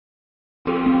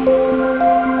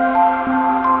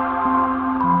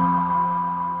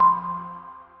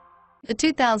The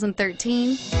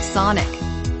 2013 Sonic.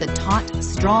 The taut,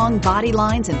 strong body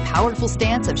lines and powerful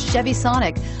stance of Chevy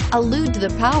Sonic allude to the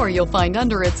power you'll find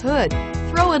under its hood.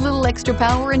 Throw a little extra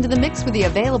power into the mix with the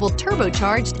available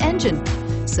turbocharged engine.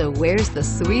 So where's the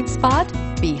sweet spot?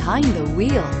 Behind the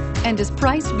wheel, and is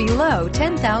priced below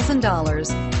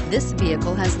 $10,000. This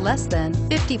vehicle has less than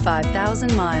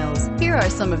 55,000 miles. Here are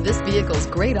some of this vehicle's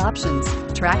great options: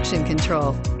 traction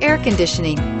control, air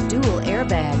conditioning, dual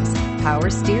airbags, power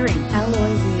steering,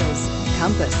 alloy wheels,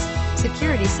 compass,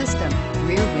 security system,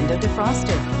 rear window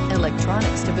defroster,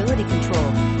 electronic stability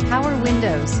control, power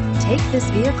windows. Take this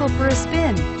vehicle for a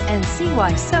spin and see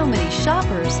why so many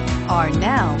shoppers are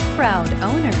now proud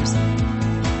owners.